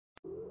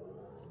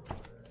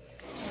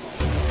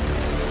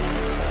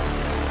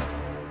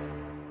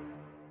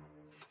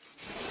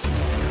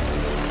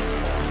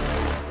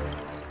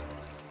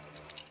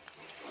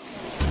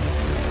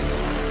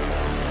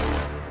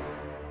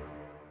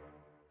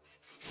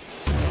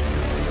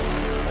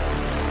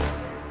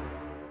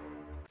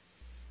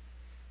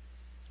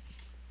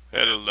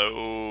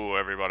Hello,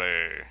 everybody.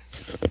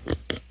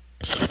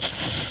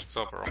 What's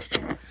up, Earl? What's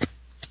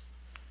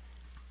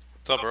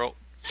up, Earl?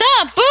 What's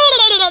up?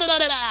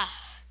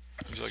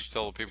 Would you like to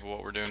tell the people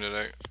what we're doing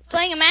today?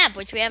 Playing a map,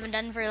 which we haven't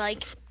done for,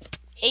 like,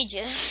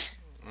 ages.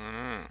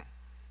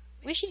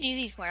 We should do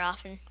these more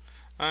often.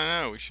 I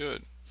know, we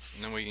should.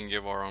 And then we can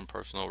give our own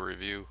personal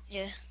review.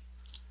 Yeah.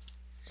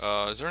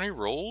 Is there any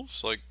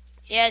rules? Like,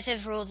 yeah, it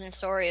says rules and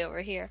story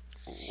over here.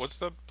 what's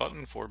the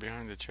button for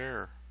behind the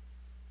chair?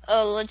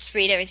 Oh, let's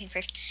read everything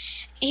first.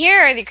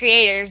 Here are the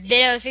creators: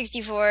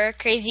 Ditto64,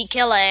 Crazy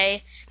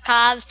Kille,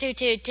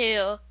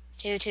 Cobs222,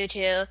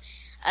 222,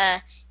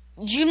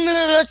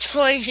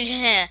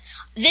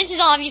 this is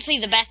obviously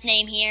the best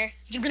name here.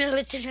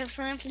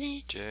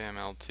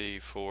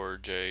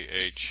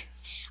 JMLT4JH.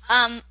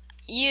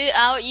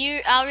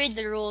 I'll read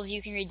the rules.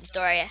 You can read the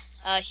story.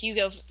 You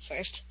go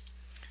first.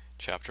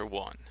 Chapter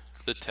 1.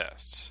 The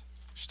Tests.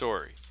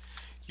 Story.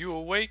 You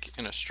awake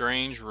in a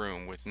strange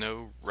room with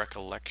no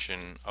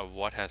recollection of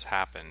what has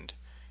happened.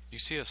 You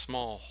see a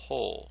small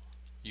hole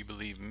you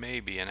believe may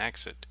be an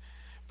exit,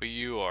 but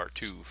you are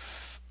too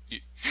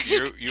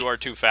you are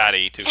too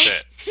fatty to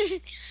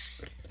fit.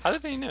 How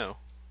did they know?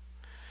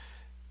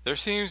 There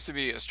seems to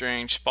be a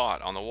strange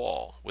spot on the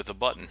wall with a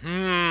button.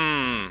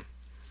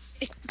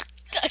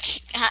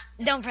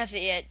 Don't press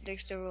it yet.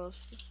 There's the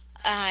rules.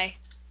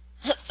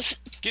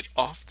 Get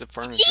off the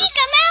furniture. Eat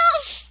the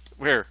mouse!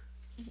 Where?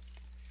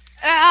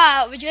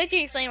 Would you like to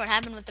explain what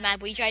happened with the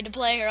map we tried to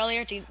play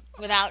earlier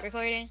without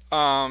recording?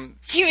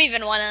 Do you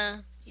even want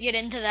to get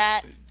into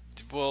that?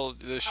 Well,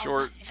 the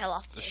short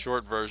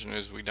version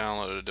is we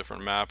downloaded a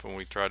different map and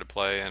we tried to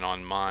play, and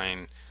on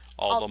mine,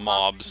 all the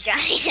mobs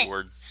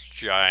were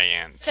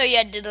giant. So you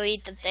had to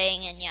delete the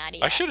thing and yada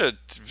yada. I should have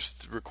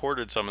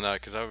recorded some of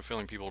that because I have a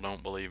feeling people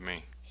don't believe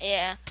me.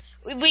 Yeah.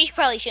 We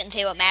probably shouldn't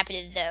say what map it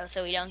is, though,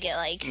 so we don't get,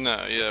 like...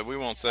 No, yeah, we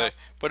won't say.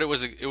 But it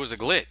was a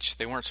glitch.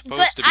 They weren't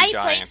supposed to be giant. But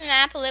I played the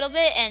map a little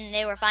bit, and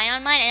they were fine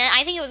on mine, and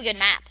I think it was a good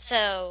map,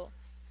 so...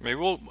 Maybe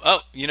we'll...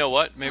 Oh, you know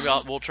what? Maybe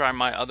we'll try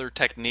my other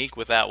technique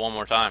with that one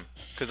more time,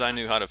 because I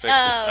knew how to fix it.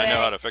 I know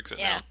how to fix it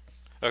now.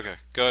 Okay,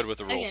 go ahead with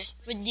the rules. Okay,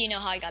 but do you know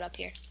how I got up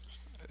here?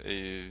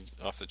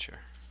 Off the chair.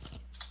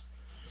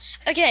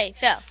 Okay,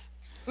 so,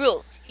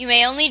 rules. You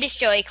may only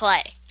destroy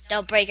clay.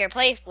 Don't break or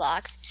place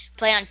blocks.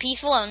 Play on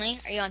peaceful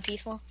only. Are you on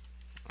peaceful?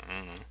 I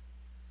don't know.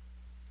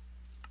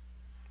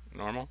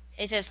 Normal?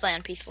 It says play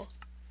on peaceful.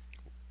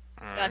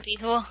 Right. You on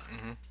peaceful?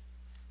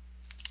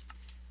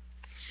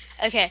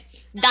 Okay.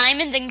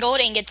 Diamonds and gold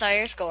ingots are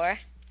your score.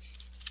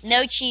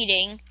 No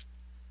cheating.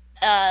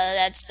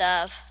 That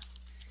stuff.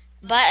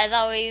 But, as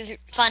always,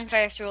 fun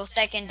first, rule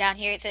second. Down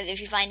here it says if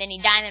you find any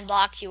diamond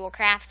blocks, you will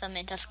craft them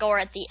into score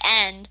at the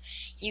end.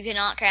 You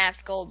cannot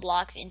craft gold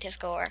blocks into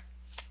score.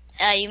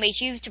 You may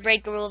choose to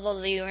break the rules,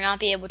 although you will not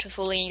be able to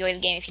fully enjoy the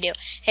game if you do.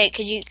 Hey,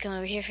 could you come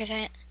over here for a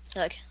second?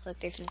 Look,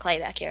 there's some clay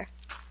back here.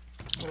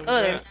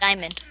 Oh, there's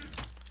diamond.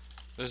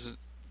 That's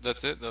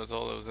it? That was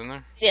all that was in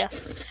there? Yeah.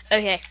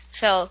 Okay,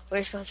 so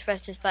we're supposed to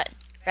press this button,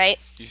 right?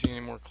 Do you see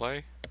any more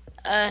clay?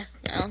 I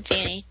don't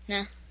see any.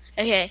 No.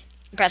 Okay,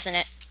 I'm pressing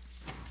it.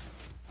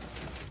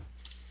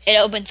 It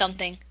opened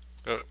something.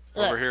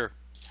 Over here.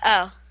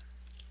 Oh.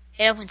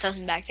 It opened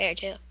something back there,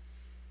 too.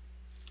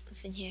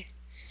 What's in here?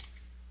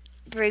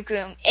 Break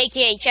room,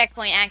 aka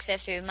checkpoint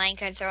access room.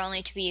 Minecarts are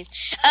only to be used.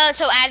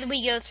 So as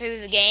we go through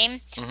the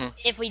game,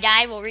 if we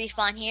die, we'll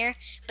respawn here.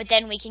 But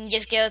then we can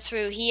just go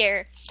through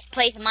here,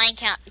 place a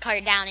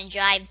minecart down, and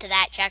drive to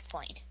that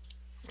checkpoint.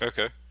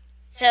 Okay.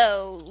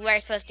 So we're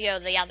supposed to go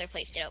to the other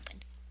place that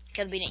opened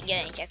because we didn't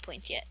get any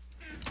checkpoints yet.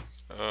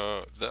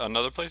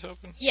 Another place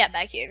open? Yeah,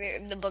 back here,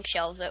 the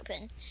bookshelves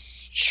open.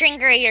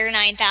 Shrinkcraft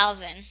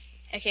 9000.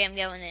 Okay, I'm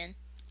going in.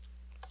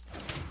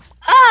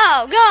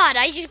 Oh, God,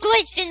 I just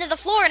glitched into the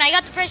floor and I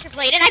got the pressure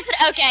plate and I put...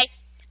 Okay,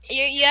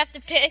 you have to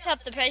pick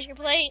up the pressure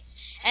plate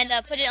and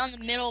put it on the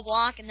middle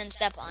block and then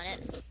step on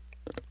it.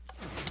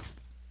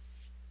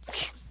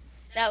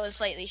 That was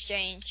slightly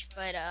strange,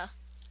 but,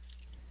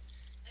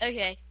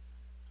 okay.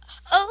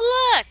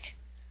 Oh, look!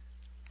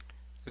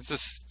 It's the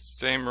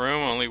same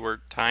room, only we're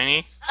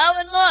tiny? Oh,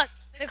 and look!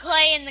 The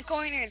clay in the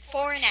corner is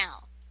 4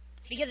 now.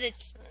 Because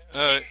it's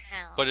bigger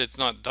now. But it's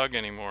not dug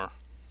anymore.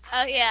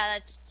 Oh, yeah,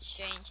 that's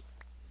strange.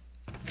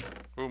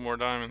 Ooh, more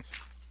diamonds.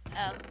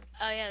 Oh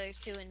yeah, there's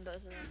 2 in both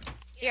of them.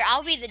 Here,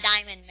 I'll be the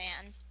diamond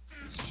man.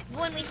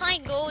 When we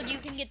find gold, you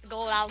can get the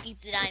gold, I'll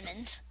keep the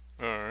diamonds.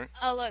 Alright.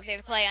 Oh, look,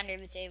 there's clay under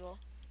the table.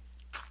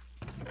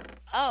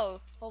 Oh,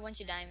 a whole bunch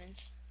of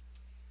diamonds.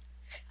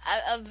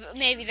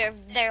 Maybe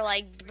they're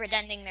like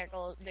pretending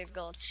there's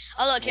gold.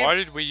 Oh, look, why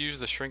did we use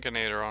the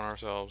Shrinkinator on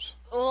ourselves?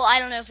 Well, I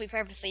don't know if we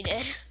purposely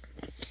did.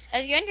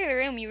 As you enter the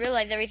room, you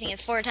realize everything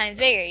is 4 times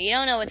bigger. You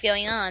don't know what's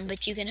going on,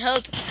 but you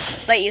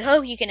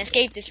hope you can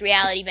escape this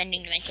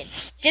reality-bending dimension.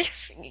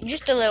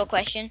 Just a little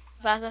question,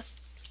 Father.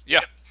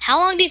 Yeah. How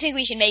long do you think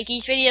we should make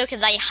each video?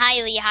 Because I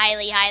highly,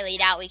 highly, highly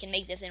doubt we can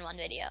make this in one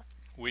video.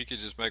 We could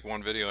just make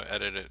one video,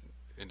 edit it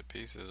into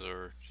pieces,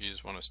 or you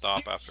just want to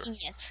stop after?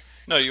 Genius.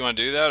 No, you want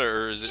to do that,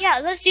 or is it? Yeah,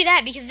 let's do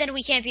that because then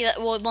we can't be.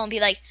 Well, it won't be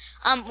like,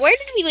 where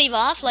did we leave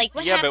off? Like,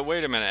 what Yeah, happened? but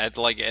wait a minute.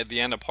 At the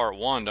end of part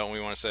 1, don't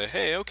we want to say,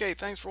 "Hey, okay,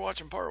 thanks for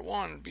watching part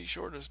 1. Be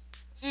sure to."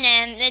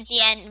 And at the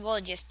end,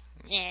 we'll just.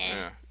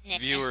 Yeah.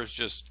 Viewers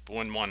just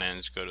when one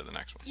ends, go to the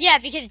next one. Yeah,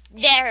 because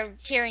they're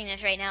hearing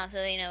this right now, so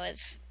they know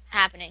it's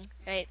happening,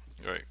 right?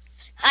 Right.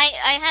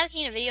 I have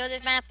seen a video of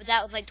this map, but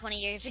that was like 20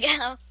 years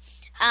ago.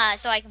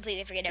 So I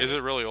completely forget everything. Is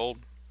it really old?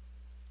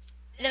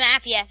 The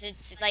map, yes,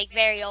 it's like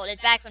very old.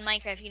 It's back when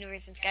Minecraft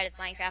Universe and Skydive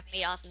Minecraft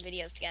made awesome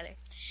videos together.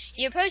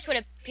 You approach what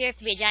appears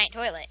to be a giant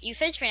toilet. You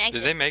search for an exit.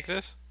 Did they make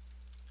this?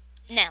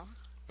 No.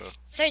 Oh.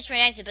 Search for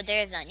an exit, but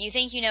there is none. You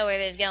think you know where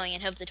there's going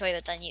and hope the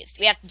toilet's unused.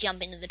 We have to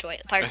jump into the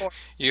toilet. Parkour.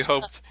 You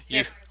hope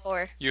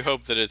Parkour. you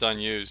hope that it's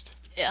unused.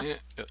 Yeah.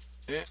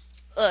 Yeah.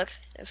 Look,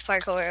 there's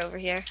parkour over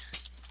here.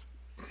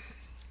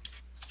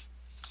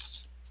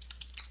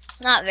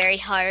 Not very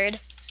hard.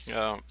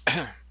 Well,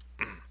 I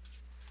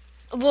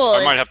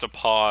might have to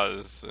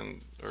pause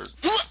or.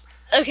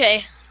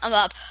 Okay, I'm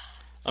up.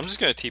 I'm just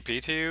gonna TP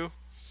to you,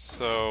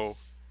 so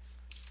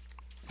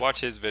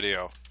watch his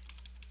video.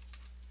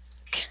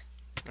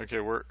 Okay,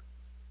 we're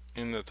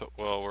in the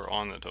we're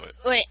on the toilet.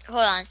 Wait, hold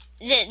on.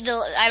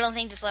 I don't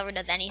think this lever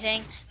does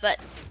anything, but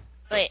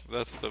wait.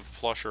 That's the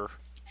flusher.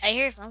 I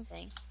hear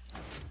something.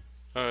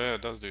 Oh yeah,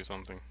 it does do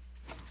something.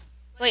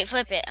 Wait,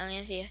 flip it. I'm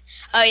gonna see.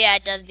 Oh yeah,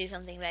 it does do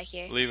something back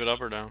here. Leave it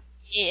up or down?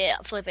 Yeah,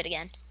 flip it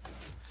again.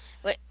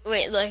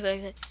 Wait, look.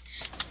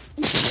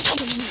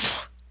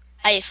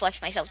 I just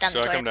flushed myself down the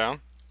Should I toilet. come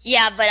down?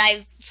 Yeah, but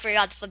I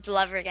forgot to flip the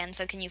lever again,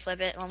 so can you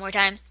flip it one more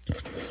time?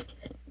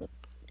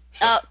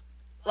 Oh,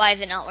 why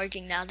is it not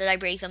working now? Did I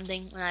break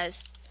something when I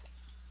was...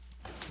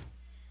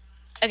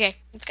 Okay,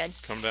 it's good.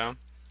 Come down.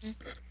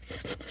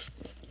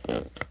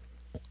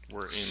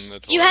 We're in the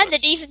toilet. You had the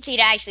decency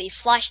to actually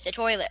flush the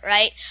toilet,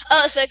 right?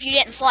 Oh, so if you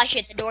didn't flush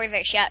it, the doors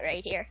are shut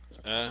right here.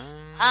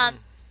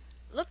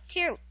 Look to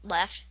your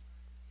left.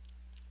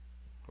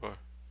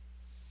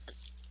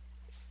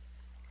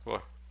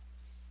 What?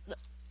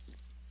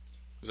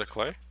 Is that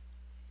clay?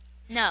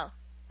 No.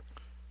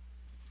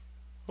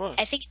 What?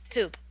 I think it's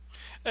poop.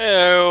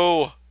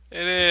 Ew!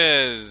 It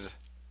is.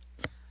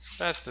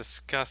 That's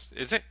disgusting.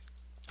 Is it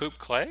poop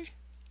clay?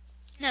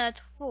 No,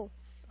 it's wool.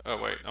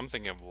 Oh wait, I'm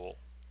thinking of wool.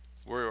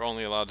 We're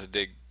only allowed to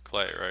dig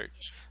clay, right?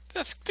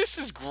 This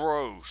is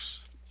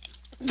gross.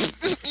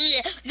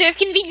 There's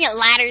convenient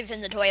ladders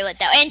in the toilet,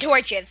 though, and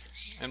torches.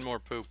 And more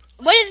poop.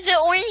 What is the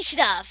orange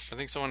stuff? I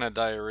think someone had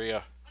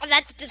diarrhea. Oh,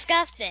 that's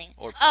disgusting.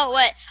 Or- Oh,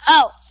 what?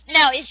 Oh,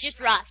 no, it's just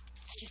rust.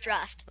 It's just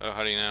rust. Oh,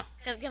 how do you know?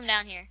 Come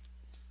down here.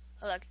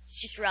 Oh, look,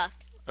 it's just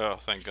rust. Oh,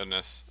 thank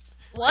goodness.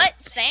 What?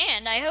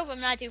 Sand? I hope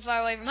I'm not too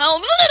far away from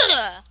home.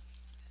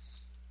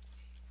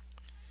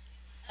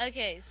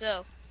 Okay,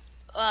 so,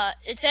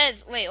 it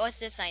says, wait, what's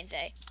this sign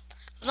say?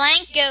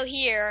 Blank go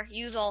here,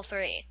 use all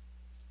 3.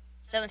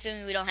 So I'm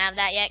assuming we don't have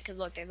that yet, because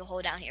look, there's a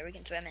hole down here we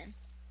can swim in.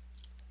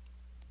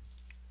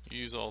 You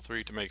use all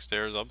 3 to make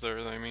stairs up there,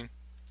 I mean?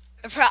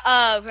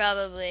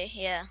 Probably,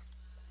 yeah.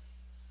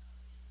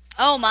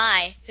 Oh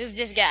my, who's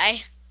this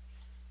guy?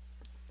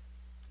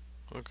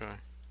 Okay.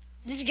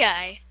 This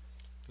guy.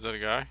 Is that a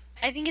guy?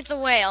 I think it's a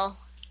whale.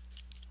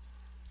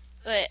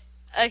 But,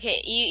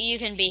 okay, you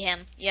can be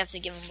him. You have to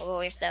give him a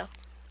voice, though.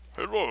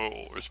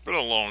 Hello, it's been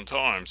a long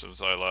time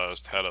since I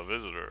last had a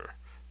visitor.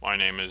 My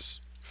name is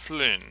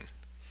Flynn.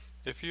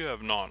 If you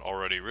have not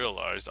already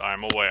realized,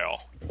 I'm a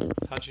whale.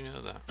 How'd you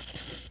know that?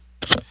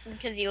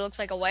 Because he looks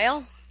like a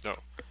whale? No.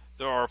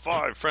 There are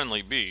 5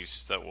 friendly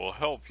beasts that will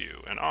help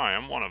you, and I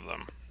am one of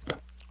them.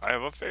 I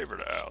have a favor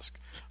to ask.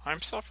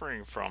 I'm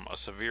suffering from a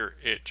severe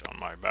itch on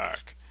my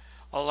back.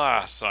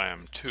 Alas, I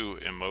am too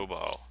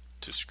immobile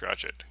to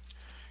scratch it.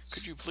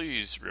 Could you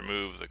please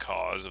remove the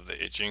cause of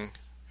the itching?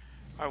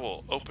 I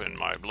will open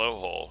my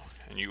blowhole,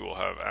 and you will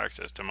have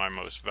access to my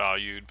most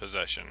valued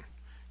possession.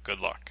 Good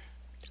luck.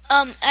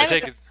 I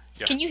take it.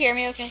 Yeah. Can you hear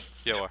me okay?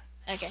 Yeah, what?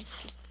 Okay.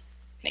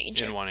 Making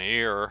sure. In one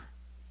ear.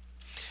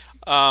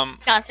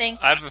 Nothing.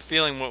 I have a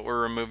feeling what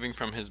we're removing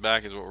from his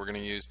back is what we're going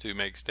to use to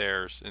make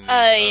stairs in the Oh,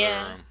 other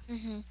yeah. room.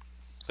 Mm-hmm.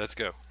 Let's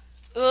go.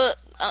 Well,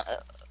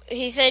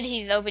 he said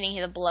he's opening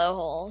his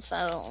blowhole, so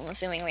I'm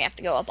assuming we have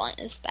to go up on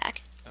his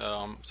back.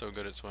 I'm so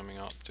good at swimming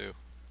up, too.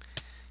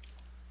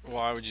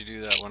 Why would you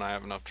do that when I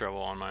have enough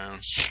trouble on my own?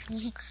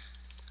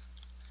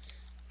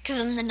 Because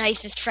I'm the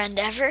nicest friend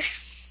ever.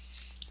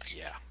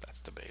 Yeah, that's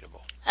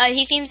debatable.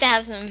 He seems to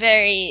have some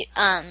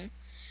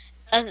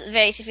a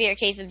very severe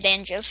case of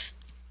dandruff.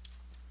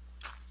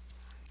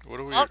 What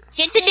are we... Oh,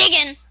 get to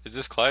digging! Is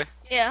this clay?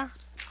 Yeah.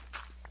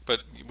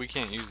 But we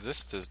can't use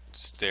this to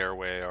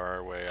stairway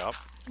our way up.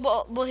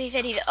 Well, he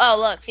said he's... Oh,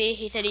 look, see?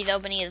 He said he's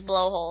opening his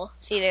blowhole.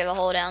 See, there's a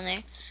hole down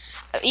there.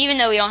 Even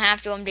though we don't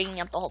have to, I'm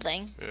digging up the whole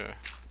thing. Yeah.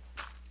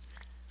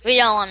 We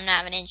don't want him to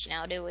have an inch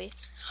now, do we?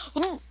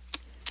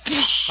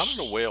 How did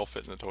a whale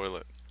fit in the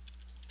toilet?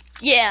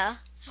 Yeah.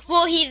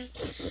 Well,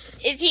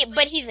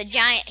 but he's a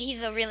giant,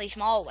 he's a really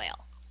small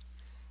whale.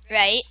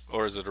 Right?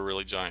 Or is it a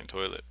really giant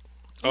toilet?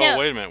 Oh, No.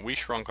 wait a minute. We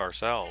shrunk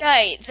ourselves.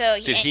 Right, so...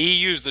 Did he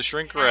use the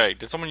shrink ray?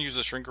 Did someone use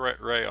the shrink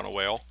ray on a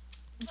whale?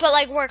 But,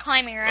 like, we're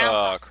climbing around.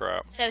 Oh,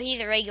 crap. So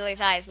he's a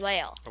regular-sized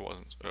whale. I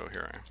wasn't. Oh,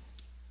 here I am.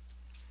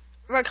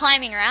 We're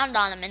climbing around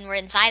on him, and we're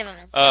inside of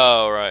him.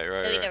 Oh, right.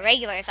 So he's a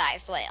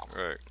regular-sized whale.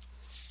 Right.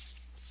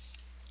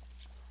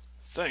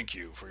 Thank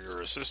you for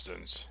your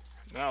assistance.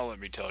 Now let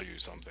me tell you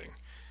something.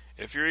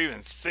 If you're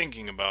even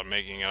thinking about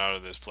making it out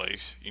of this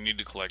place, you need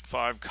to collect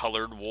 5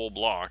 colored wool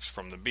blocks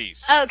from the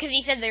beasts. Oh, because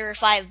he said there were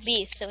 5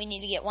 beasts, so we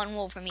need to get 1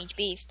 wool from each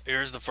beast.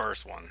 Here's the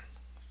first one.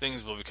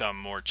 Things will become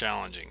more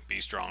challenging.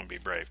 Be strong, be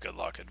brave. Good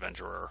luck,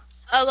 adventurer.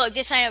 Oh, look,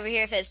 this sign over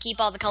here says, keep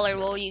all the colored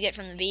wool you get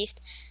from the beast.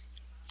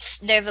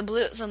 There's some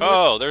blue.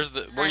 Oh,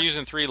 we're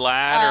using 3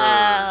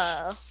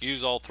 ladders.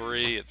 Use all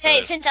 3.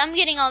 Hey, since I'm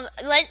getting all,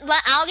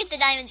 I'll get the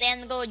diamonds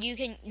and the gold.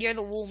 You're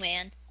the wool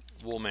man.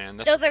 Wool man.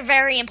 Those are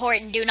very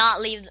important. Do not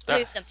lose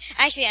them.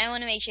 Actually, I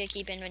want to make sure to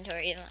keep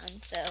inventory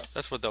on. So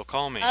that's what they'll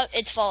call me. Oh,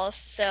 it's false.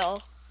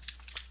 So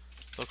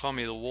they'll call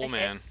me the wool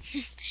man.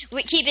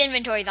 We keep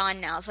inventories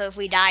on now. So if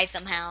we die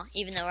somehow,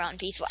 even though we're on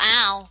peaceful,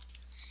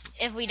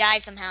 if we die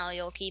somehow,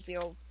 you'll keep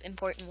your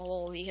important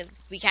wool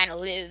because we kind of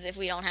lose if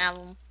we don't have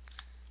them.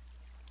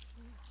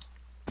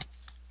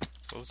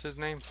 What was his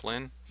name?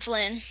 Flynn?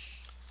 Flynn.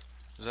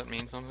 Does that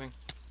mean something?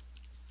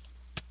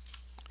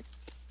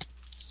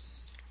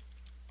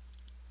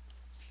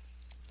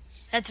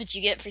 That's what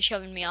you get for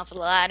shoving me off the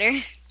ladder.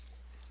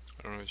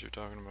 I don't know what you're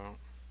talking about.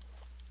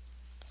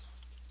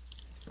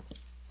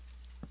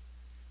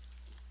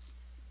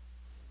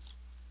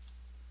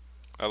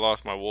 I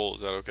lost my wool.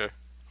 Is that okay?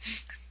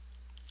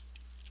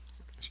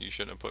 You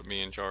shouldn't have put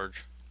me in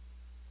charge.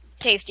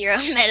 Taste your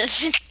own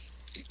medicine.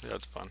 Yeah,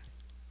 that's fun.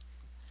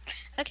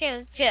 Okay,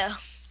 let's go.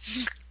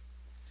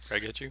 Can I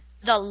get you?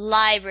 The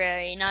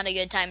library, not a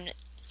good time to...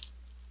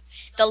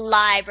 The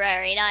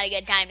library, not a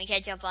good time to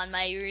catch up on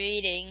my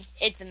reading.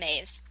 It's a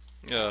maze.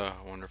 Yeah,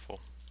 wonderful.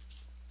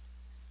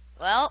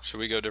 Well... Should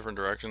we go different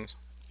directions?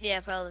 Yeah,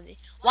 probably.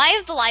 Why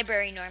is the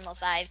library normal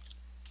sized?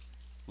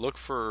 Look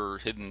for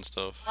hidden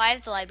stuff. Why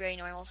is the library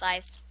normal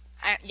sized?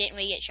 Didn't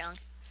we get shrunk?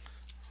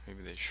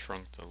 Maybe they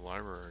shrunk the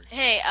library.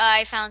 Hey,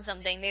 I found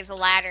something. There's a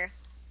ladder.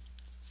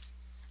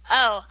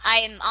 Oh, I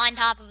am on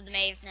top of the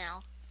maze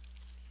now.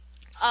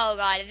 Oh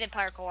god, is it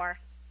parkour?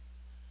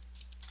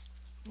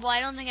 Well,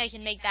 I don't think I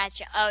can make that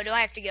jump. Oh, do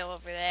I have to go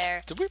over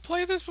there? Did we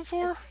play this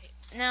before?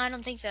 No, I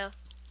don't think so.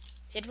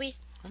 Did we?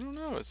 I don't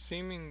know. It's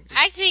seeming...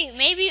 Actually,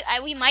 maybe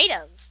we might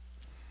have.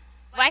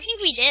 Well, I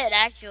think we did,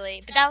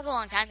 actually. But that was a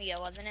long time ago,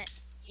 wasn't it?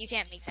 You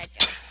can't make that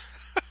jump.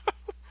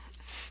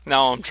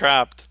 Now I'm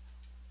trapped.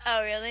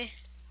 Oh, really?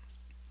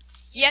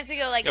 You have to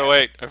go like... Oh,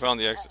 wait. I found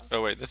the exit.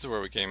 Oh, wait. This is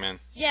where we came in.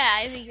 Yeah,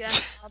 I think you have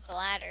to go up the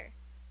ladder.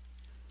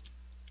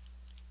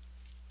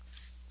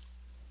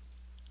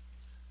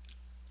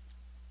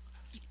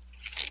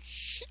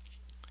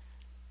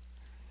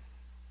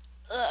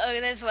 Oh,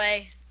 this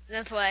way.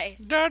 This way.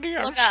 Daddy,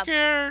 I'm Look up.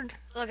 scared.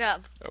 Look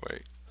up. Oh,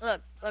 wait.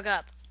 Look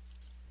up.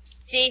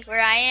 See where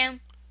I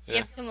am? Yeah. You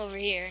have to come over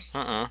here.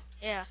 Uh-uh.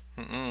 Yeah.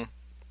 Mm-mm.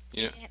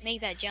 You can't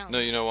make that jump. No,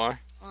 you know why?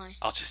 Why?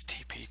 I'll just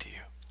TP to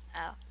you.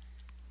 Oh.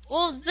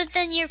 Well, but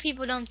then your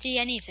people don't see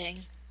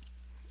anything.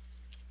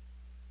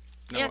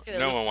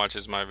 No one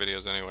watches my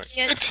videos anyway.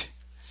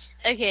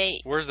 Okay.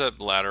 Where's that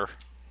ladder?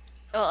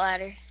 What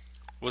ladder?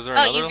 Was there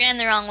Oh, another? you ran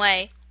the wrong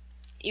way.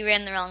 You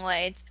ran the wrong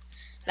way. It's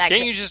back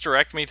Can't there. you just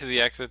direct me to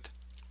the exit?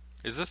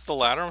 Is this the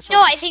ladder I'm No,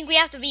 supposed I think we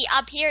have to be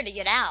up here to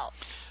get out.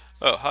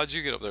 Oh, how'd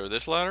you get up there?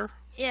 This ladder?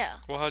 Yeah.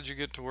 Well, how'd you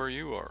get to where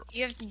you are?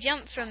 You have to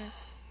jump from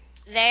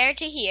there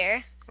to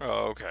here,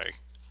 Oh, okay.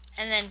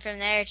 and then from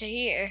there to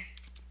here.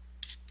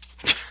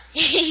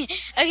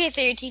 Okay,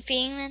 so you're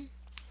TPing then?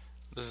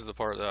 This is the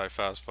part that I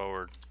fast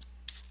forward.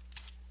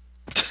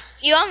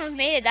 You almost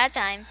made it that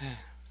time.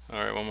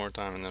 Alright, one more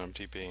time and then I'm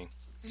TPing.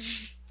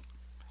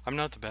 I'm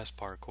not the best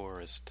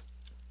parkourist.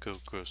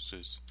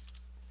 Coasters.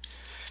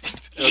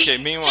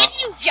 Okay, meanwhile...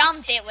 If you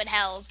jumped, it would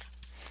help.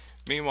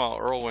 Meanwhile,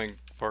 Earlwink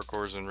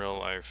parkours in real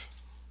life.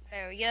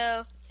 There we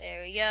go.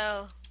 There we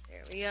go.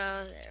 There we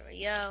go. There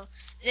we go.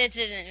 This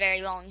isn't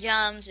very long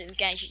jumps.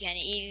 It's actually kind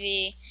of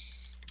easy.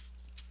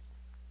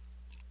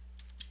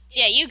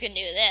 Yeah, you can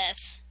do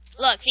this.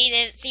 Look,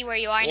 see where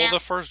you are Well, now? the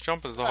first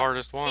jump is the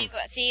hardest one.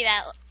 See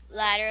that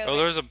ladder over Oh,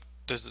 there's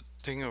a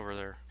thing over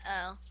there.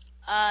 Oh.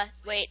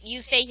 Wait,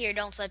 you stay here,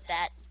 don't flip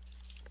that.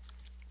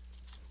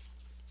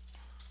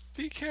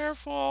 Be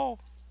careful.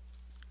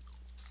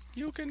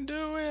 You can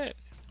do it.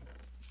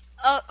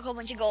 Oh, a whole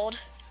bunch of gold.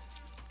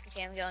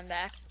 Okay, I'm going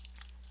back.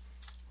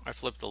 I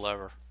flipped the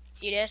lever.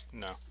 You did?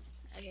 No.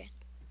 Okay.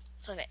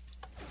 Flip it.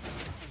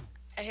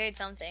 I heard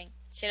something.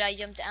 Should I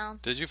jump down?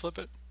 Did you flip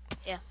it?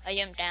 Yeah, I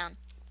jumped down.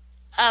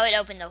 Oh, it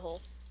opened the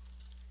hole.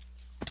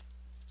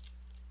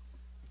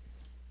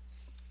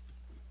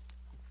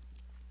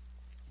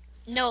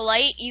 No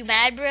light? You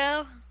mad,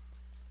 bro?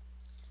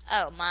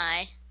 Oh,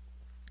 my.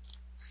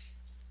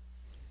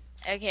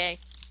 Okay.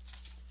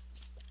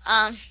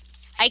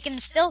 I can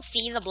still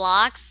see the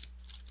blocks.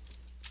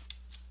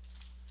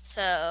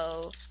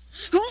 So...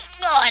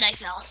 Oh, and I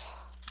fell.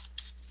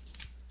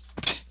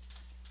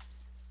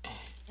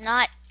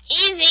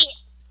 Easy!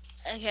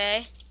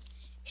 Okay.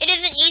 It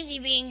isn't easy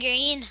being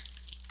green.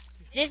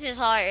 This is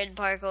hard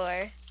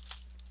parkour.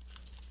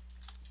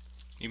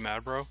 You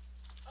mad, bro?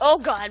 Oh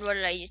god, what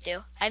did I just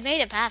do? I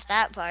made it past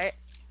that part.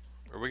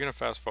 Are we gonna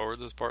fast forward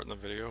this part in the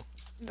video?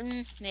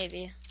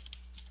 Maybe.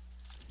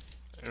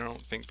 I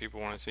don't think people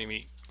want to see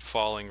me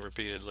falling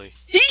repeatedly.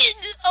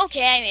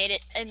 Okay, I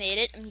made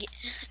it.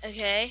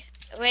 Okay.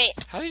 Wait.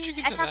 How did you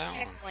get I to found that the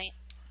one? checkpoint.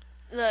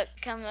 Look,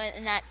 come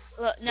in that.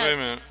 Look, no. Wait a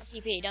minute.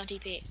 Don't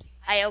TP.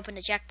 I opened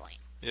a checkpoint.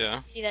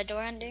 Yeah. See that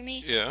door under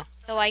me? Yeah.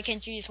 So why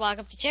can't you just walk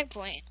up the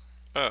checkpoint?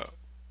 Oh.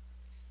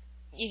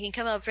 You can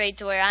come up right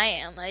to where I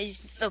am. I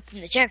just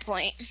opened the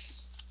checkpoint.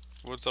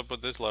 What's up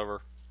with this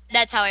lever?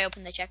 That's how I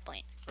opened the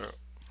checkpoint. Oh.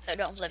 So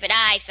don't flip it.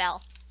 I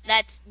fell.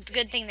 That's a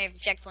good thing there's a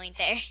checkpoint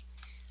there.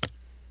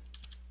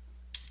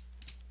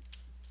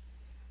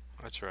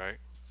 That's right.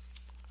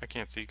 I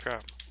can't see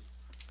crap.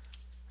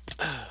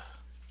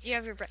 You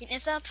have your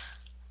brightness up?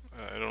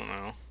 I don't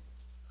know.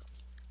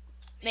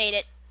 Made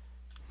it.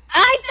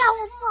 I fell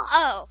in the...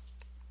 Oh.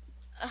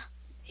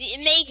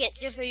 Make it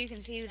just so you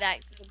can see that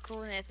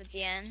coolness at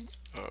the end.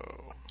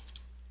 Oh.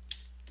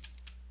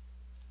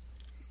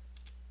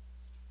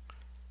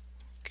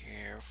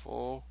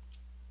 Careful.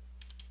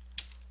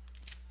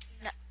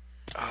 No.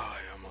 Oh, I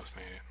almost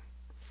made it.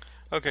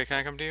 Okay, can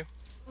I come to you?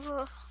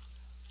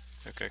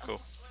 Okay,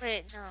 cool.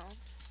 Wait, no.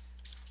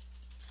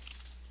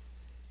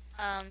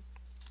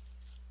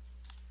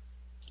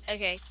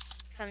 Okay,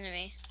 come to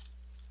me.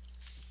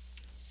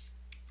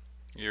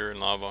 You're in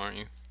lava, aren't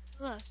you?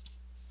 Look.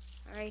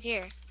 Right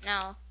here.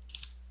 Now.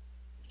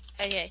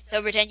 Okay,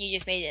 so pretend you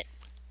just made it.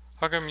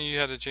 How come you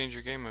had to change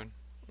your game mode?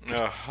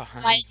 No.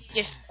 Why did you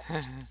just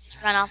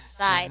run off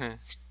the side?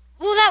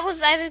 Well, I was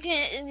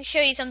gonna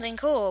show you something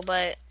cool,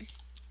 but...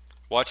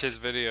 Watch his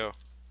video.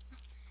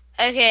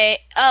 Okay,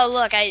 oh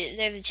look,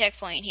 there's a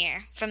checkpoint here,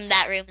 from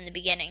that room in the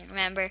beginning,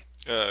 remember?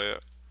 Yeah.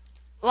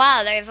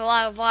 Wow, there's a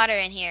lot of water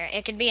in here.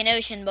 It could be an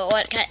ocean, but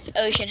what kind of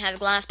ocean has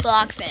glass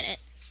blocks in it?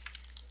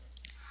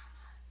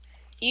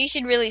 You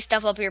should really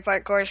step up your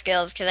parkour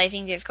skills, because I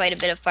think there's quite a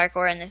bit of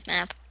parkour in this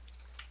map.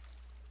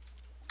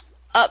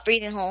 Oh,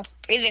 breathing hole.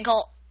 Breathing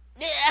hole.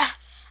 Yeah.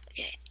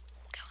 Okay,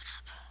 going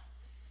up.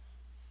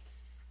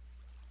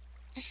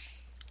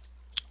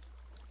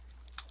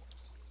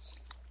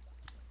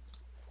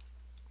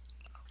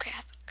 Oh,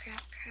 crap.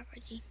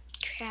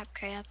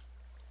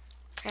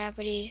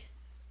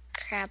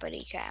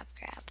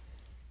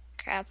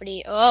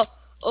 Crappity. Oh,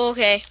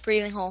 okay.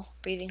 Breathing hole.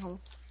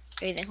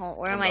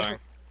 Where am I dying.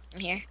 from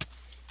here?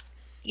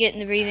 Get in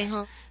the breathing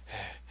hole.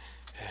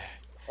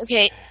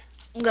 Okay,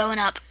 I'm going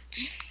up.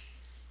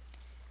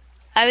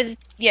 Go in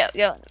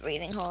the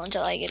breathing hole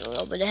until I get a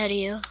little bit ahead of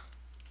you.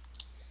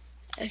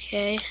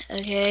 Okay.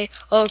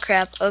 Oh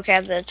crap,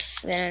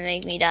 that's gonna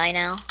make me die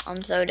now.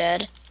 I'm so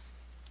dead.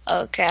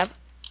 Oh crap,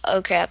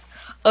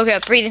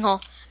 breathing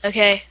hole.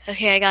 Okay,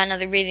 I got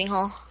another breathing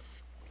hole.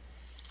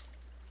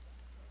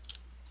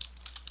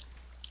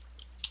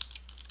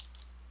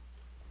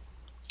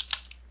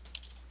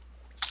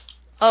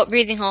 Oh,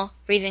 breathing hole.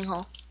 Where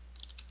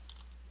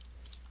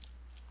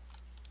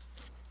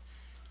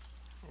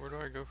do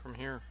I go from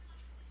here?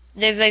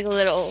 There's like a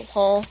little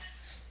hole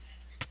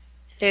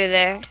through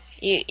there.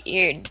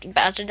 You're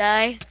about to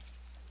die.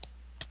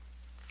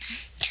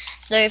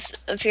 There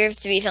appears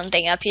to be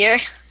something up here.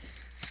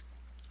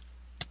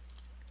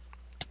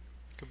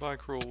 Goodbye,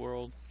 cruel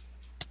world.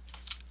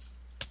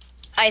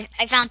 I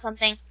found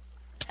something.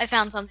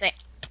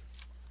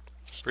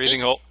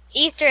 Breathing hole.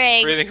 Easter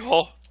egg. Breathing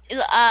hole.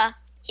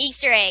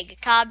 Easter egg.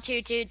 Cobb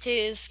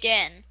 222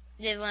 skin.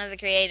 This is one of the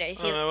creators.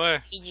 Oh, no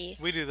way. PG.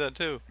 We do that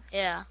too.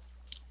 Yeah.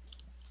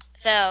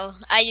 So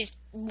I just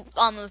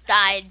almost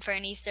died for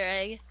an Easter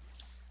egg.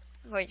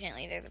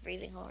 Unfortunately, there's a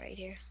breathing hole right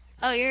here.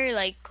 Oh, you're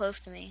like close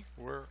to me.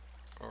 Where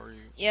are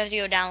you? You have to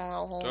go down a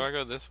little hole. Do I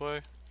go this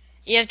way?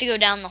 You have to go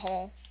down the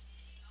hole.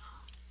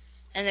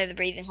 And there's a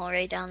breathing hole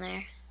right down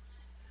there.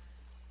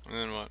 And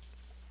then what?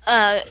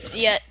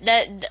 Yeah,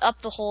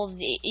 up the hole,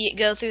 you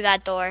go through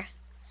that door.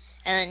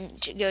 And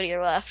then go to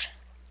your left.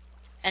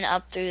 And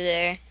up through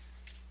there.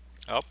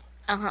 Up?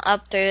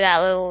 Up through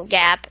that little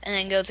gap. And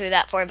then go through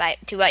that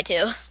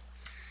 2x2.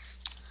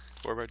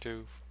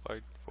 4x2 by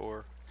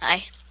 4.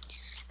 Hi.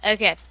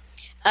 Okay.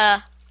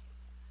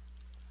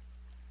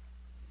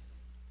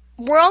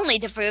 We're only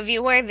to prove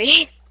you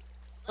worthy.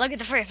 Look at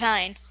the first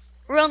line.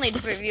 We're only to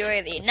prove you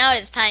worthy. Now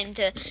it's time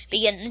to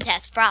begin the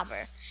test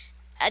proper.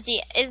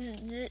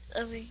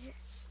 Over here?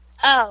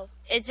 Oh,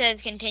 it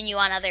says continue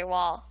on other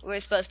wall.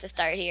 We're supposed to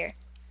start here.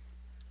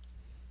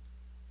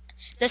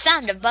 The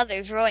sound of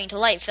buzzers roaring to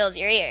life fills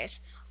your ears.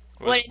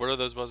 What do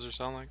those buzzers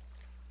sound like?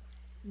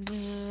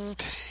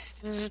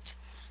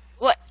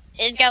 What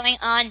is going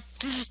on?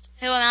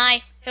 Who am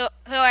I? Who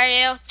are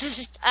you?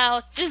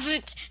 Oh,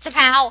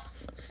 Zapow!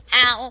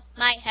 Ow,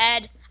 my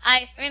head.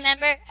 I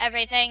remember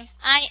everything.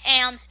 I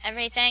am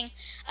everything.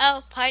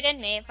 Oh, pardon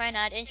me for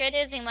not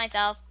introducing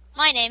myself.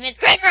 My name is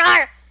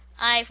Grimroar!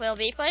 I will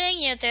be putting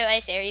you through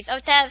a series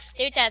of tests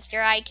to test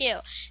your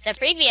IQ. The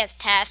previous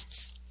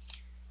tests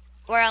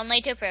were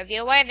only to prove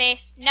you worthy.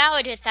 Now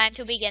it is time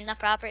to begin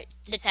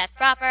the test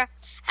proper.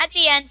 At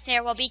the end,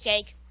 there will be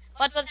cake.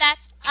 What was that?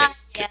 Ah,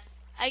 Cake. yes.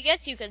 I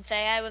guess you could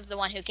say I was the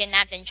one who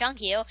kidnapped and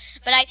chunked you,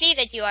 but I see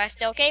that you are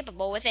still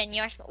capable with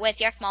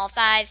your small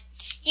size.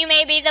 You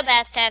may be the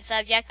best test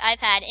subject I've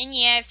had in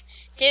years.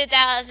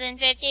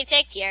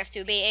 2056 years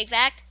to be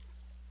exact.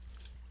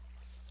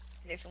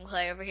 There's some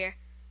clay over here.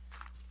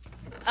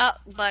 Oh,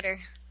 butter.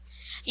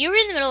 You were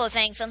in the middle of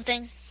saying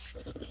something.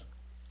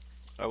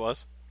 I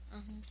was.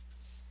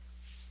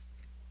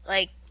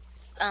 Like,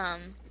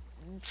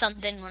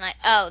 something when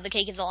oh, the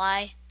cake is a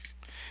lie.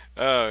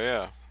 Oh,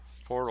 yeah.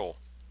 Portal.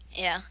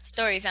 Yeah,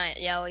 story's on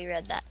it. Yeah, we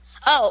read that.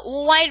 Oh,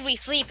 well, why did we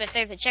sleep if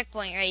there's a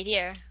checkpoint right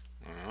here?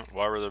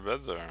 Why were there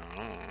beds there? I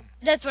don't know.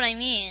 That's what I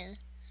mean.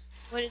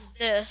 What is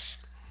this?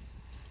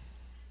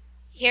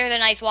 Here's a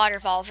nice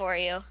waterfall for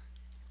you.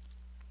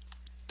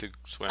 To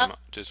swim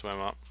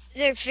up.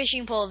 There's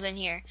fishing poles in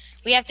here.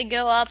 We have to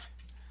go up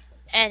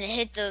and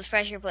hit those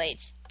pressure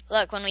plates.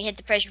 Look, when we hit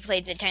the pressure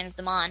plates, it turns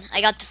them on.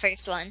 I got the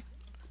first one.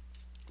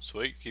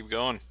 Sweet, keep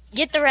going.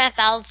 Get the rest.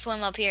 I'll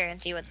swim up here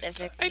and see what's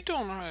there. I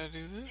don't know how to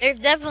do this. There's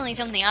definitely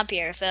something up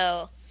here,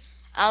 so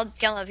I'll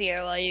come up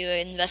here while you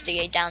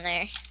investigate down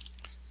there.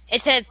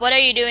 It says, "What are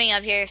you doing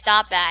up here?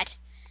 Stop that.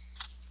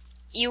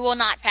 You will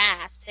not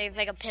pass." There's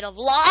like a pit of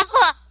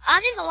lava.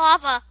 I'm in the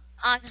lava.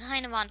 I'm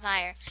kind of on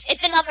fire.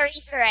 It's another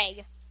Easter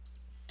egg.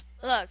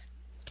 Look.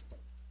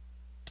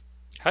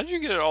 How'd you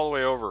get it all the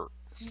way over?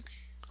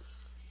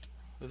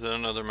 Is that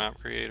another map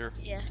creator?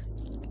 Yeah.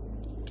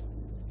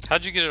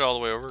 How'd you get it all the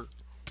way over?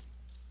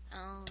 I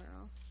don't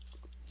know.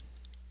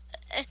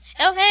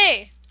 Oh,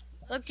 hey!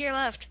 Look to your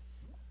left.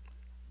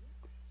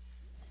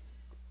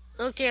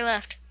 Look to your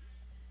left.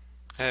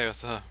 Hey,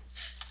 what's up?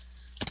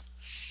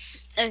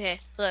 Okay,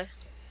 look.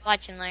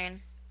 Watch and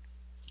learn.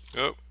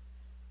 Oh.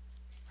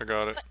 I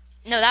got it.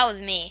 No, that was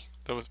me.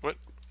 That was what?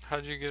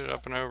 How'd you get it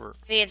up and over?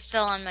 It's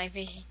still on my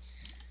feet.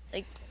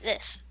 Like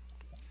this.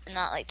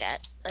 Not like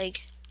that.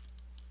 Like.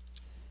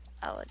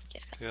 Oh, it's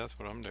just. Yeah, that's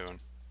what I'm doing.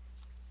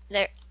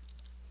 There.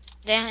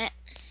 Damn it.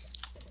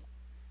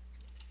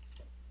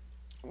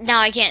 Now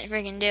I can't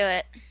freaking do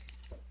it.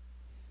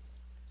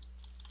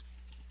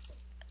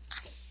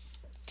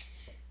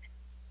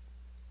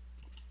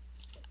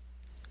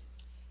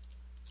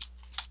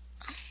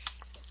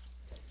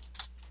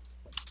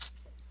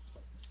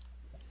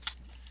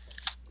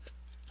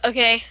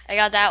 Okay, I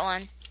got that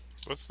one.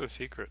 What's the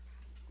secret?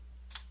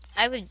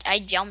 I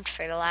jumped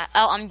for the last.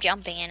 Oh, I'm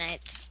jumping and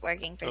it's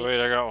working pretty. Oh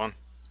wait, I got one.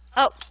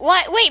 Oh,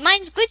 what? Wait,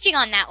 mine's glitching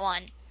on that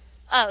one.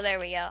 Oh, there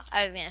we go.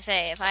 I was gonna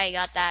say, if I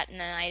got that and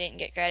then I didn't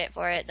get credit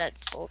for it, that's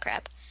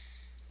bullcrap.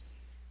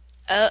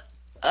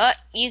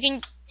 You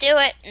can do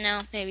it.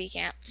 No, maybe you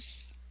can't.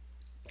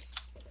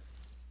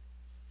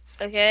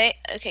 Okay,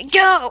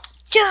 go!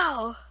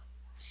 Go!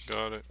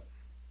 Got it.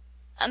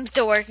 I'm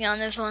still working on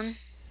this one.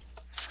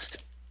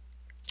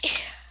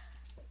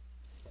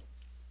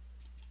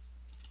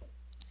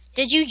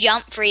 Did you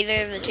jump for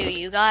either of the two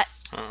you got?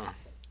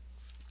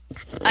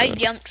 I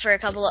jumped for a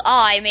couple of...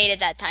 Oh, I made it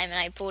that time and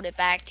I pulled it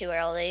back too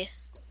early.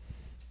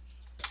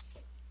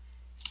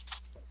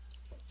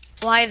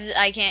 Why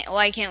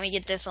can't we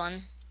get this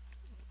one?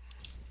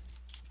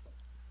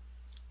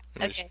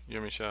 Okay.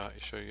 Let me show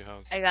you how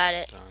it's I got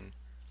it. done.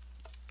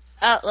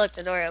 Oh, look,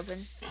 the door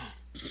opened.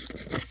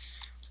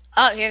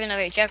 Oh, here's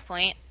another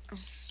checkpoint.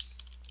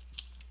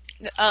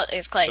 Oh,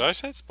 there's clay. Did I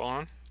say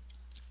spawn?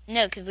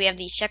 No, because we have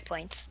these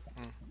checkpoints.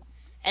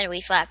 And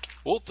we slept.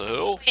 What the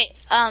hell? Wait,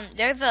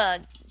 there's a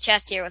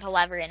chest here with a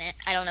lever in it.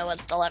 I don't know what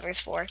the lever's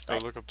for. But...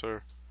 Oh, look up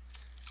there.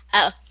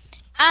 Oh.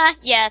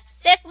 Yes,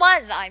 this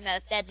was our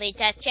most deadly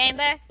test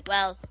chamber.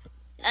 Well,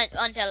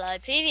 until our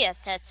previous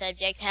test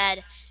subject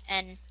had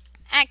an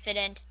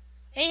accident.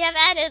 We have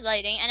added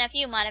lighting and a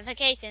few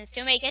modifications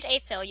to make it a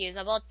still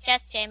usable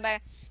test chamber.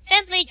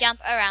 Simply jump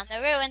around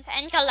the ruins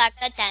and collect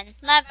the 10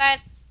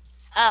 levers.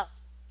 Oh.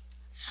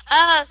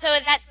 Oh, so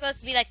is that supposed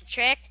to be like a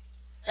trick?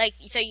 Like,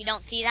 so you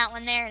don't see that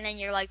one there, and then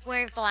you're like,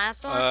 where's the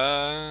last one?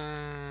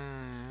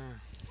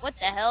 What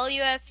the hell,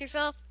 you ask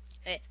yourself?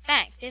 In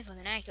fact, this was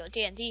an actual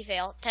TNT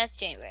fail test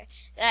chamber.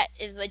 That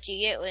is what you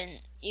get when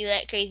you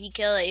let Crazy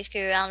Killer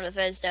screw around with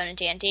redstone and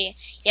TNT.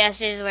 Yes,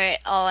 this is where it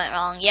all went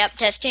wrong. Yep,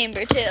 test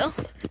chamber 2.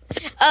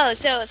 Oh,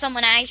 so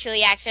someone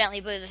actually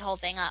accidentally blew this whole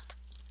thing up.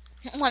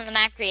 One of the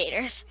map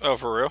creators. Oh,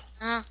 for real?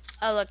 Oh,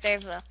 look,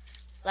 there's the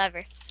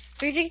lever.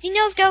 360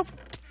 no-scope!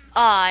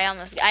 Oh,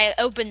 I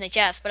opened the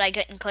chest, but I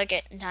couldn't click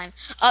it in time.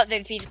 Oh,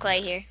 there's a piece of clay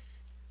here.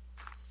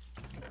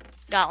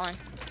 Got one.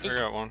 I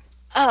got one.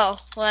 Oh,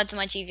 well, that's a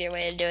much easier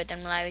way to do it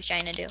than what I was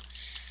trying to do.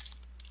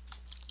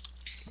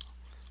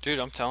 Dude,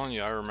 I'm telling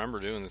you, I remember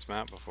doing this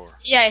map before.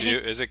 Yeah,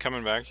 Is it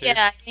coming back here?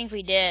 Yeah, I think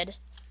we did.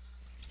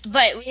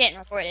 But we didn't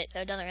record it, so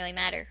it doesn't really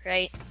matter,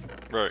 right?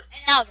 Right.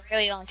 And that was a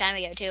really long time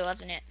ago, too,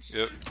 wasn't it?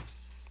 Yep.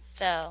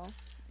 So,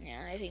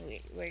 yeah, I think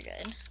we're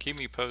good. Keep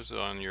me posted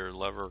on your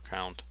lever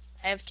count.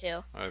 I have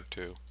 2. I have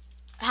 2.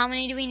 How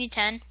many do we need?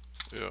 10?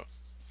 Yeah.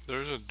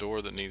 There's a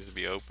door that needs to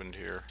be opened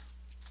here.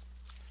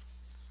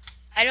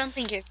 I don't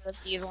think you're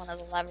supposed to use one of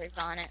the levers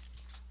on it.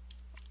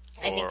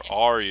 I think.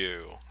 Or are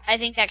you? I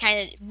think that kind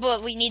of.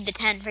 But we need the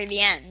 10 for the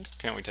end.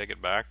 Can't we take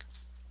it back?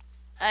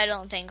 I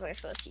don't think we're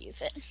supposed to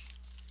use it.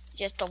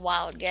 Just a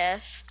wild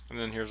guess. And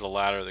then here's a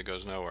ladder that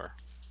goes nowhere.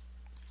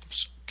 I'm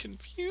so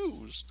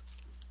confused.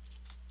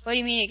 What do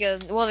you mean it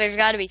goes? Well, there's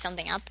got to be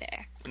something up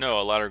there. No,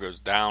 a ladder goes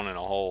down in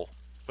a hole,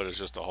 but it's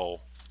just a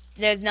hole.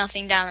 There's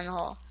nothing down in the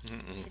hole.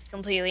 Mm-mm. It's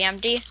completely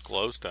empty. It's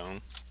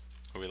glowstone.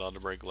 Are we allowed to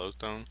break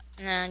glowstone?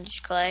 No,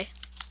 just clay.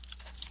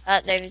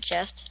 There's a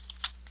chest.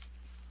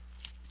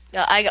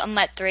 I'm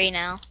at 3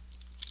 now.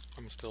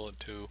 I'm still at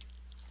 2.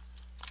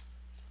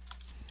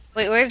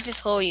 Wait, where's this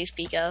hole you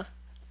speak of?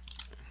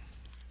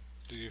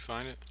 Did you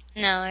find it?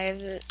 No,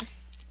 where's it?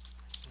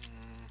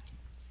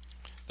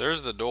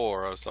 There's the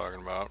door I was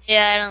talking about.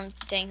 Yeah, I don't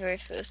think we're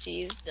supposed to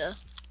use the...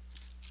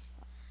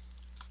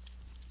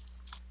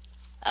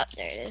 Oh,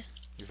 there it is.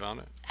 You found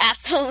it?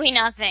 Absolutely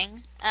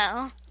nothing.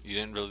 Oh. You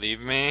didn't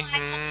believe me?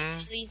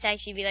 At least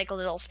actually be like a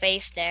little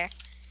space there.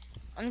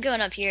 I'm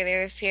going up here.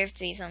 There appears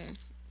to be some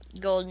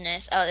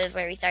goldness. Oh, this is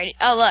where we started.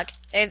 Oh,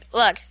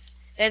 look.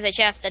 There's a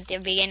chest at the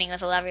beginning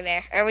with a lever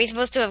there. Are we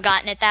supposed to have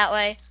gotten it that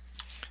way?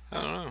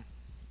 I don't know.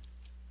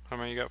 How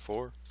many you got?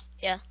 4?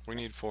 Yeah. We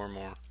need 4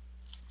 more.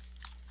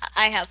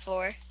 I have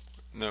 4.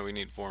 No, we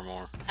need 4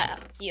 more.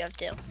 You have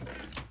 2.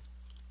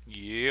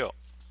 Yeah.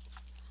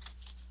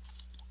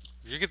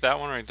 Did you get that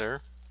one right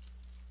there?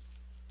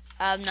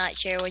 I'm not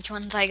sure which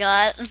ones I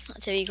got,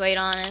 to be quite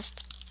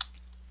honest.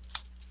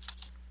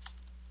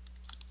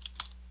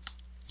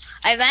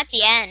 I'm at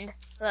the end.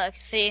 Look,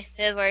 see,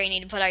 this is where we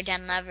need to put our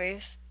 10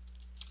 levers.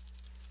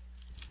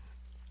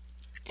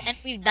 And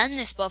we've done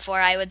this before.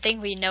 I would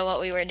think we know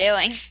what we were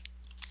doing.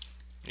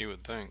 You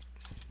would think.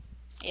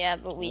 Yeah,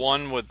 but we...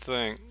 One would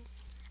think.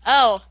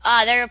 Oh,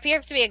 there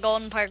appears to be a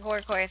golden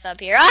parkour course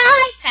up here.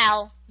 I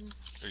fell!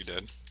 Are you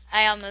dead?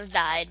 I almost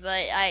died,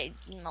 but I'm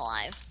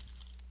alive.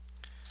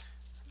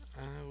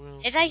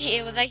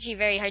 It was actually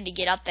very hard to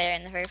get up there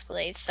in the first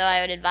place, so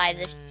I would advise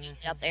if you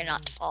get up there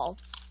not to fall.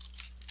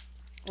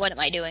 What am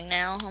I doing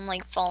now? I'm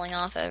like falling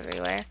off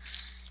everywhere.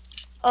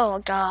 Oh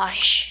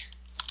gosh.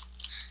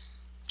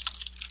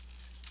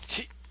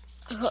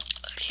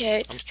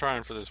 Okay. I'm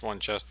trying for this one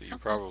chest that you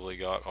probably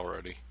got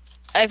already.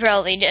 I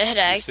probably did.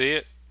 You see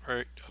it?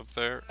 Right up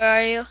there? Where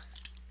are you?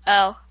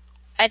 Oh.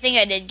 I think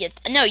I did get...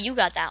 No, you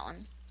got that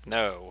one.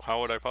 No. How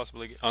would I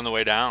possibly get... On the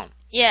way down.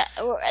 Yeah.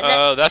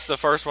 Oh, that's the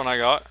first one I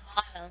got?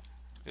 Bottom.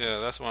 Yeah,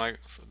 that's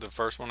the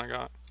first one I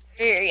got.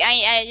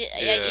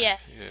 Yeah.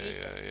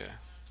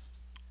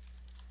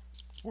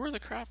 Where the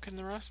crap can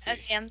the rest be?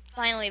 Okay, I'm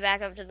finally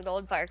back up to the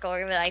gold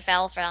parkour that I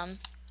fell from.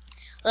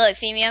 Look,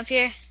 see me up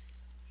here?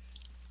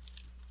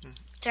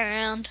 Turn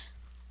around.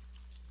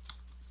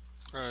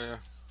 Oh, yeah.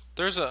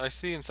 I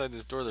see inside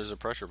this door there's a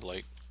pressure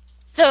plate.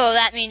 So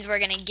that means we're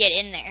gonna get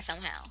in there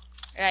somehow,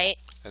 right?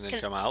 And then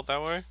come out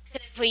that way?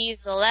 Because if we use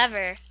the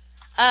lever...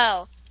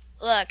 Oh,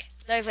 look,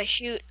 there's a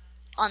chute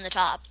on the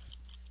top.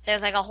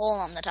 There's like a hole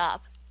on the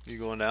top. You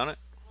going down it?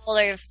 Well,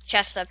 there's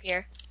chests up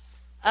here.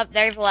 Up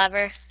there's a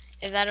lever.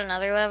 Is that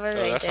another lever?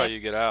 Oh, right that's there? how you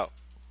get out.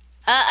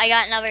 I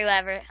got another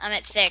lever. I'm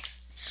at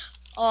 6.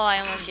 Oh, I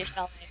almost just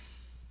fell there.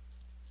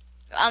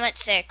 I'm at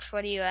 6.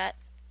 What are you at?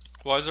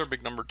 Why is there a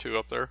big number 2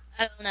 up there?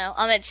 I don't know.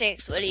 I'm at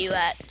 6. What are you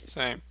at?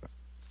 Same.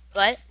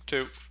 What?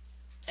 2.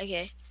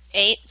 Okay.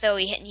 8. So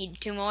we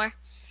need 2 more.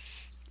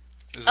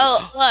 Is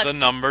Oh, look. The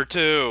number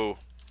 2.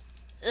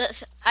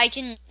 I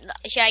can...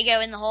 Should I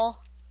go in the hole?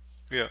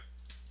 Yeah.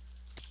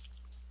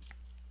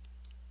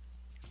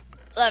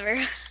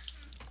 Lever.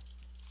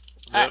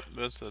 Yep,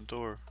 that's the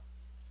door.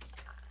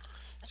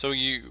 So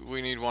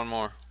we need 1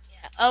 more.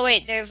 Oh,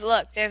 wait. There's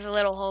a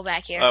little hole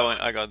back here. Oh,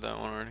 I got that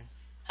one already.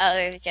 Oh,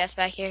 there's a chest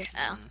back here.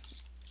 Oh.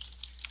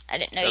 I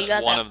didn't know That's you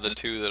got one that. of the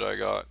 2 that I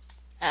got.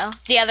 Oh.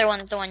 The other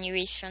one's the one you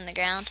reached from the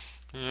ground.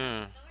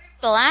 Yeah.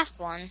 The last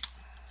one.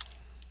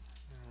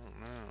 I don't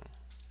know.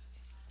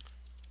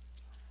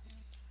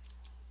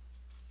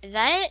 Is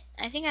that it?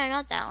 I think I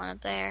got that one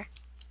up there.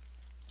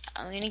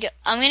 I'm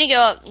gonna go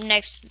up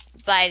next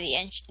by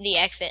the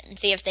exit and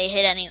see if they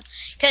hit any.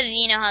 Because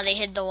you know how they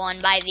hid the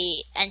one by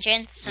the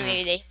entrance, so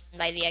maybe they hid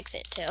by the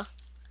exit too.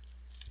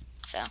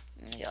 So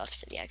I'm gonna go up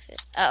to the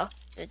exit. Oh,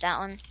 is it that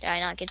one? Did I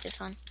not get this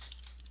one?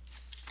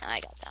 No, I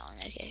got that one.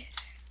 Okay.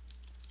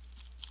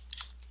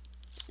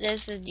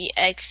 This is the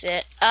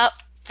exit. Oh,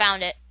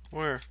 found it.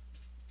 Where?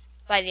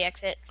 By the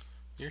exit.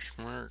 You're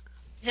smart.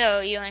 So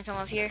you want to come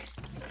up here?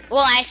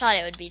 Well, I thought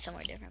it would be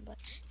somewhere different, but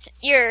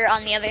you're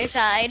on the other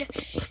side.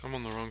 I'm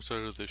on the wrong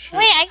side of this ship. The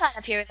way I got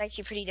up here was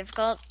actually pretty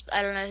difficult.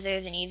 I don't know if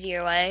there's an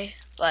easier way,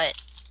 but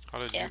How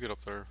did yeah. you get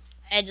up there?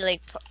 I had to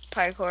like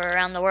parkour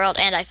around the world,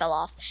 and I fell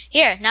off.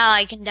 Here, now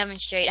I can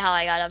demonstrate how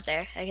I got up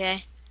there.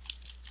 Okay.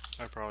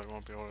 I probably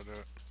won't be able to do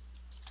it.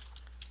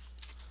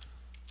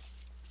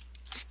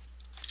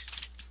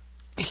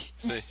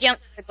 See. Jump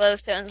to the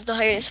glowstone's the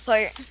hardest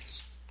part.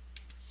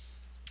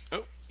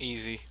 Oh,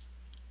 easy.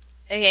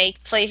 Okay,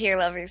 place your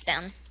levers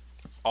down.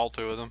 All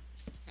 2 of them.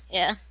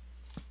 Yeah.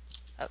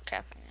 Oh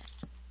crap! I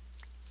missed.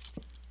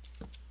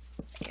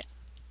 Okay.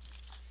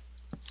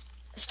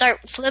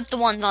 Flip the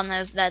ones on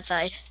that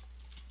side.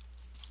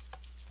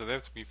 Do they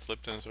have to be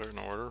flipped in a certain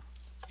order?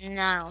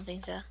 No, I don't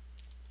think so.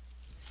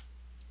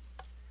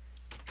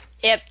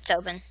 Yep, it's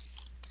open.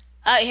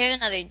 Oh, here's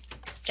another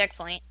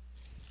checkpoint.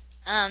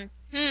 I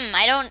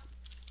don't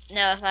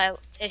know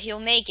if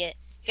you'll make it.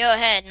 Go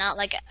ahead, not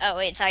like oh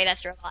wait, sorry,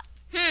 that's a robot.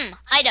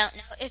 I don't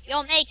know if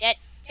you'll make it.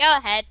 Go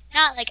ahead,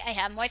 not like I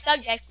have more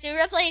subjects to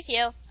replace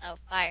you. Oh,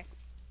 fire.